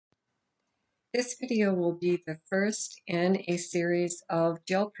This video will be the first in a series of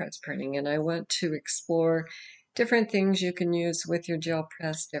GelPress printing, and I want to explore different things you can use with your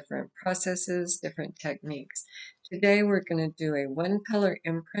GelPress, different processes, different techniques. Today we're going to do a one-color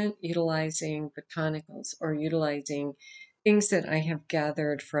imprint utilizing botanicals or utilizing things that I have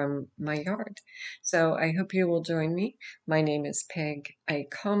gathered from my yard. So I hope you will join me. My name is Peg. I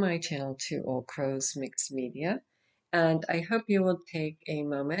call my channel Two Old Crows Mixed Media. And I hope you will take a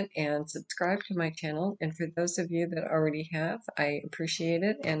moment and subscribe to my channel. And for those of you that already have, I appreciate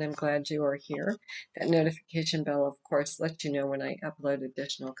it and I'm glad you are here. That notification bell, of course, lets you know when I upload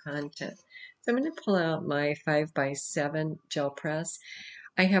additional content. So I'm going to pull out my 5x7 gel press.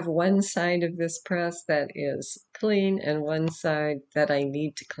 I have one side of this press that is clean and one side that I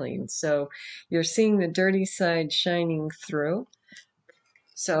need to clean. So you're seeing the dirty side shining through.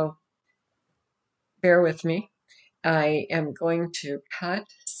 So bear with me. I am going to cut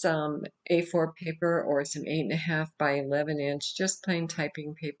some A4 paper or some 8.5 by 11 inch, just plain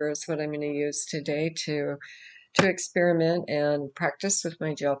typing paper is what I'm going to use today to experiment and practice with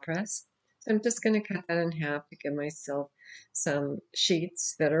my gel press. So I'm just going to cut that in half to give myself some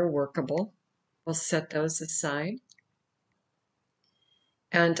sheets that are workable. We'll set those aside.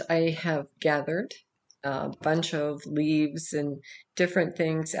 And I have gathered a bunch of leaves and different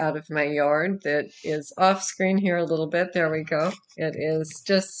things out of my yard that is off screen here a little bit. There we go. It is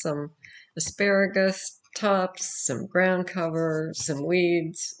just some asparagus tops, some ground cover, some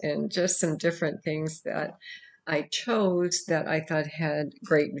weeds, and just some different things that I chose that I thought had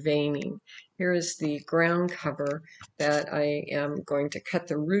great veining. Here is the ground cover that I am going to cut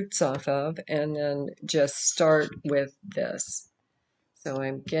the roots off of and then just start with this. So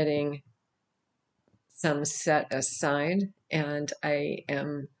I'm getting some set aside and I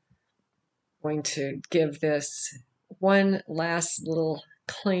am going to give this one last little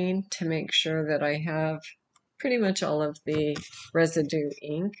clean to make sure that I have pretty much all of the residue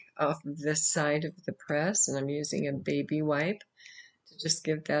ink off of this side of the press, and I'm using a baby wipe to just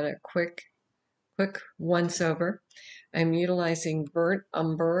give that a quick once over. I'm utilizing burnt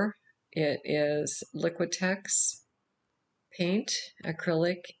umber. It is Liquitex paint,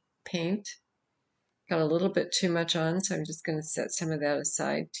 acrylic paint. Got a little bit too much on, so I'm just going to set some of that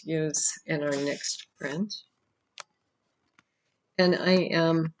aside to use in our next print. And I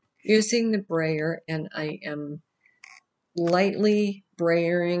am using the brayer, and I am lightly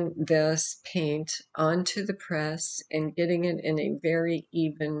brayering this paint onto the press and getting it in a very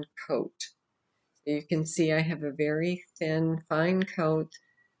even coat. So you can see I have a very thin, fine coat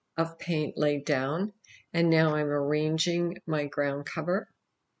of paint laid down, and now I'm arranging my ground cover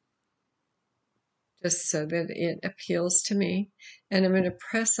just so that it appeals to me. And I'm going to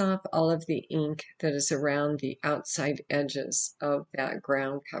press off all of the ink that is around the outside edges of that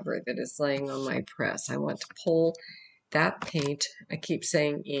ground cover that is laying on my press. I want to pull that paint. I keep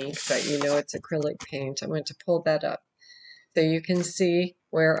saying ink, but you know it's acrylic paint. I want to pull that up. So you can see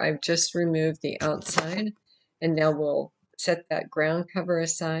where I've just removed the outside, and now we'll set that ground cover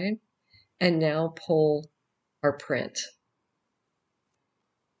aside and now pull our print.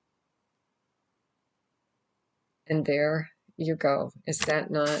 And there you go. Is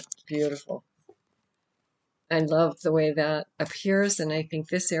that not beautiful? I love the way that appears, and I think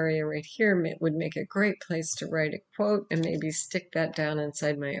this area right here would make a great place to write a quote and maybe stick that down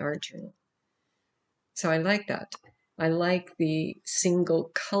inside my art journal. So I like that. I like the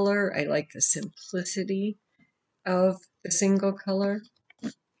single color. I like the simplicity of the single color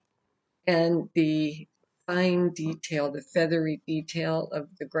and the fine detail, the feathery detail of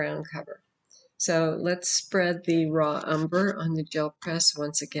the ground cover. So let's spread the raw umber on the gel press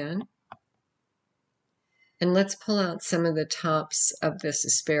once again. And let's pull out some of the tops of this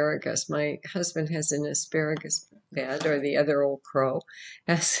asparagus. My husband has an asparagus bed, or the other old crow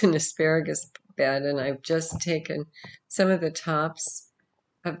has an asparagus bed, and I've just taken some of the tops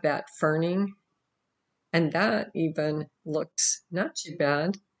of that ferning, and that even looks not too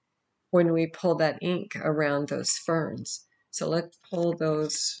bad when we pull that ink around those ferns. So let's pull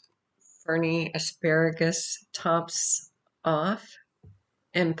those ferny asparagus tops off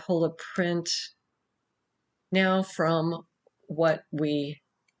and pull a print now from what we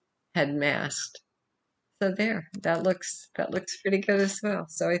had masked. So there, that looks pretty good as well.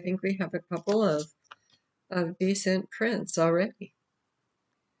 So I think we have a couple of decent prints already.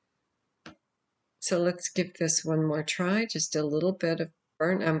 So let's give this one more try. Just a little bit of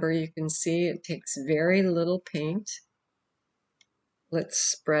burnt umber. You can see it takes very little paint. Let's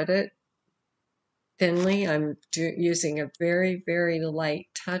spread it thinly. I'm using a very, very light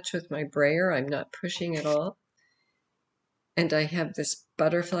touch with my brayer. I'm not pushing at all. And I have this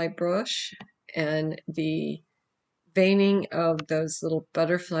butterfly brush, and the veining of those little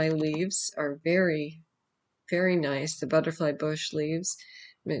butterfly leaves are very, very nice. The butterfly bush leaves.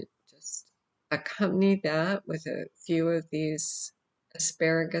 Just accompany that with a few of these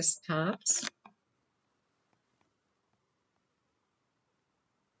asparagus tops.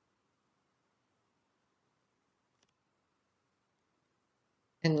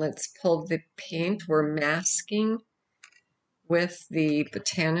 And let's pull the paint. We're masking with the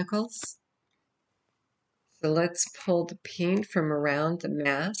Botanicals. So let's pull the paint from around the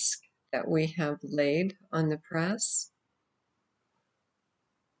mask that we have laid on the press.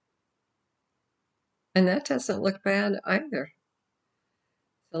 And that doesn't look bad either.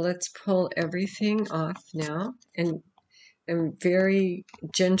 So let's pull everything off now. And I'm very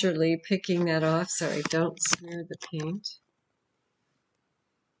gingerly picking that off so I don't smear the paint.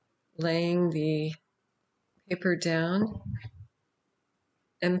 Laying the paper down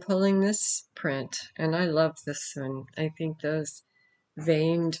and pulling this print. And I love this one. I think those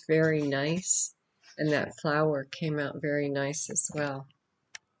veined very nice, and that flower came out very nice as well.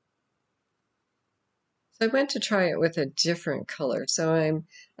 So I went to try it with a different color. So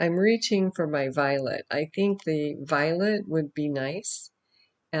I'm reaching for my violet. I think the violet would be nice.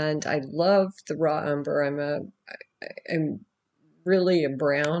 And I love the raw umber. I'm really a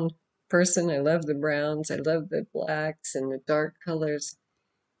brown person. I love the browns. I love the blacks and the dark colors.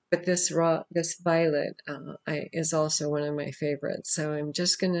 But this violet is also one of my favorites. So I'm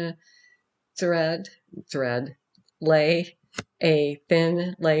just gonna thread, lay a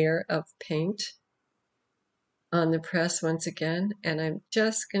thin layer of paint on the press once again, and I'm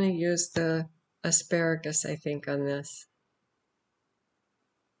just gonna use the asparagus, I think, on this.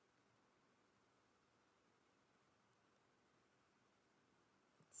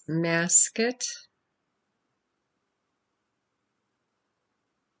 Mask it.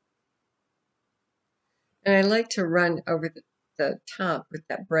 And I like to run over the top with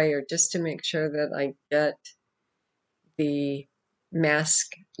that brayer just to make sure that I get the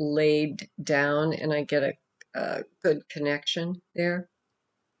mask laid down and I get a good connection there.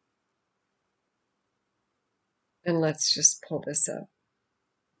 And let's just pull this up.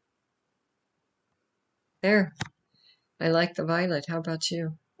 There. I like the violet. How about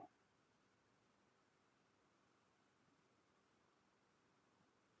you?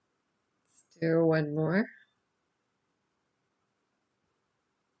 Let's do one more.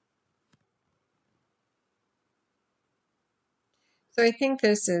 So I think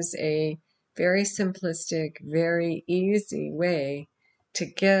this is a very simplistic, very easy way to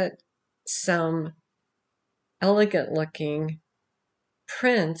get some elegant looking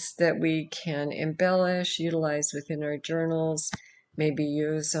prints that we can embellish, utilize within our journals, maybe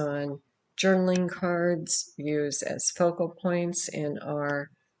use on journaling cards, use as focal points in our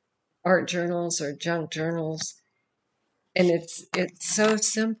art journals or junk journals. And it's so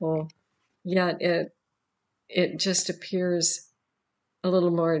simple, yet it just appears a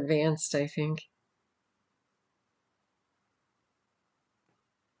little more advanced, I think.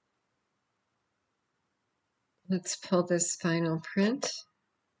 Let's pull this final print,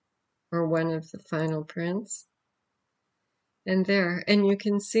 or one of the final prints. And there, and you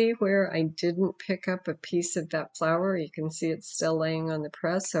can see where I didn't pick up a piece of that flower. You can see it's still laying on the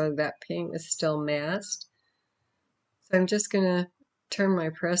press, so that paint is still masked. So I'm just going to turn my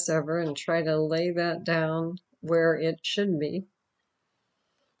press over and try to lay that down where it should be.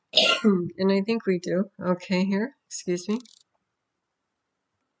 And I think we do. Okay, here, excuse me.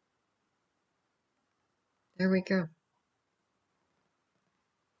 There we go.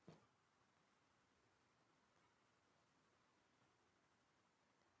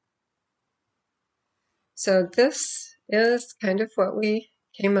 So this is kind of what we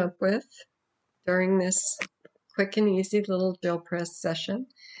came up with during this quick and easy little GelPress session.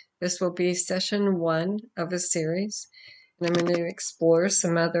 This will be session 1 of a series, and I'm going to explore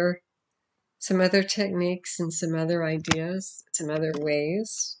some other techniques and some other ideas, some other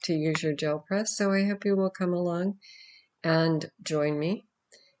ways to use your GelPress. So I hope you will come along and join me.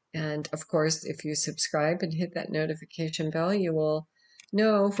 And of course, if you subscribe and hit that notification bell, you will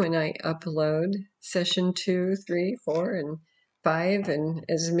know when I upload session 2, 3, 4, and 5, and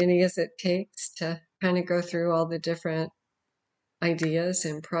as many as it takes to kind of go through all the different ideas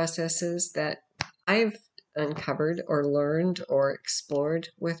and processes that I've uncovered or learned or explored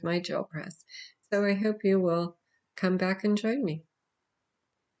with my GelPress. So I hope you will come back and join me.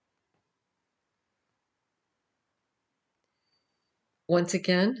 Once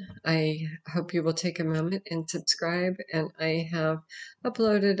again, I hope you will take a moment and subscribe. And I have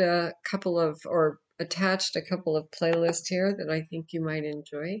uploaded a couple of, or attached a couple of playlists here that I think you might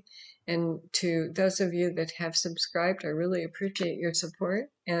enjoy. And to those of you that have subscribed, I really appreciate your support,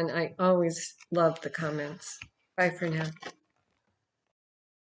 and I always love the comments. Bye for now.